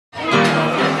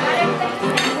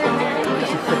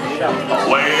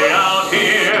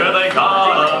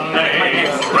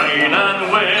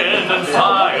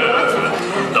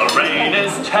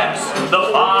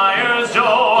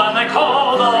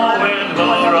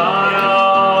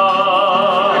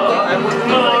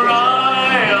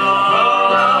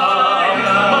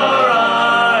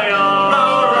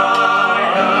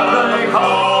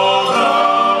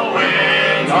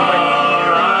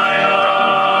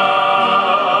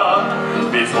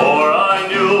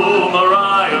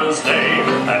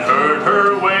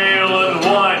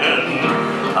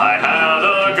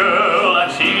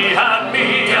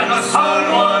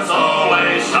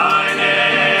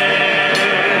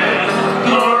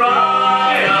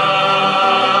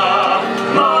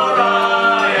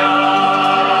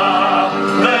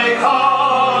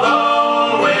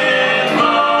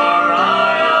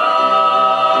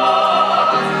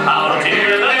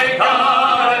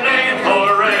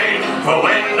for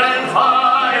wind and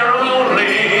fire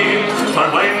only.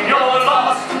 But when you're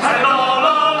lost and all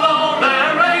alone,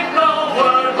 there ain't no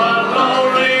word but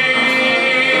lonely.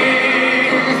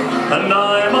 And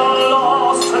I'm a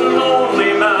lost and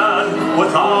lonely man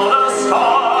without a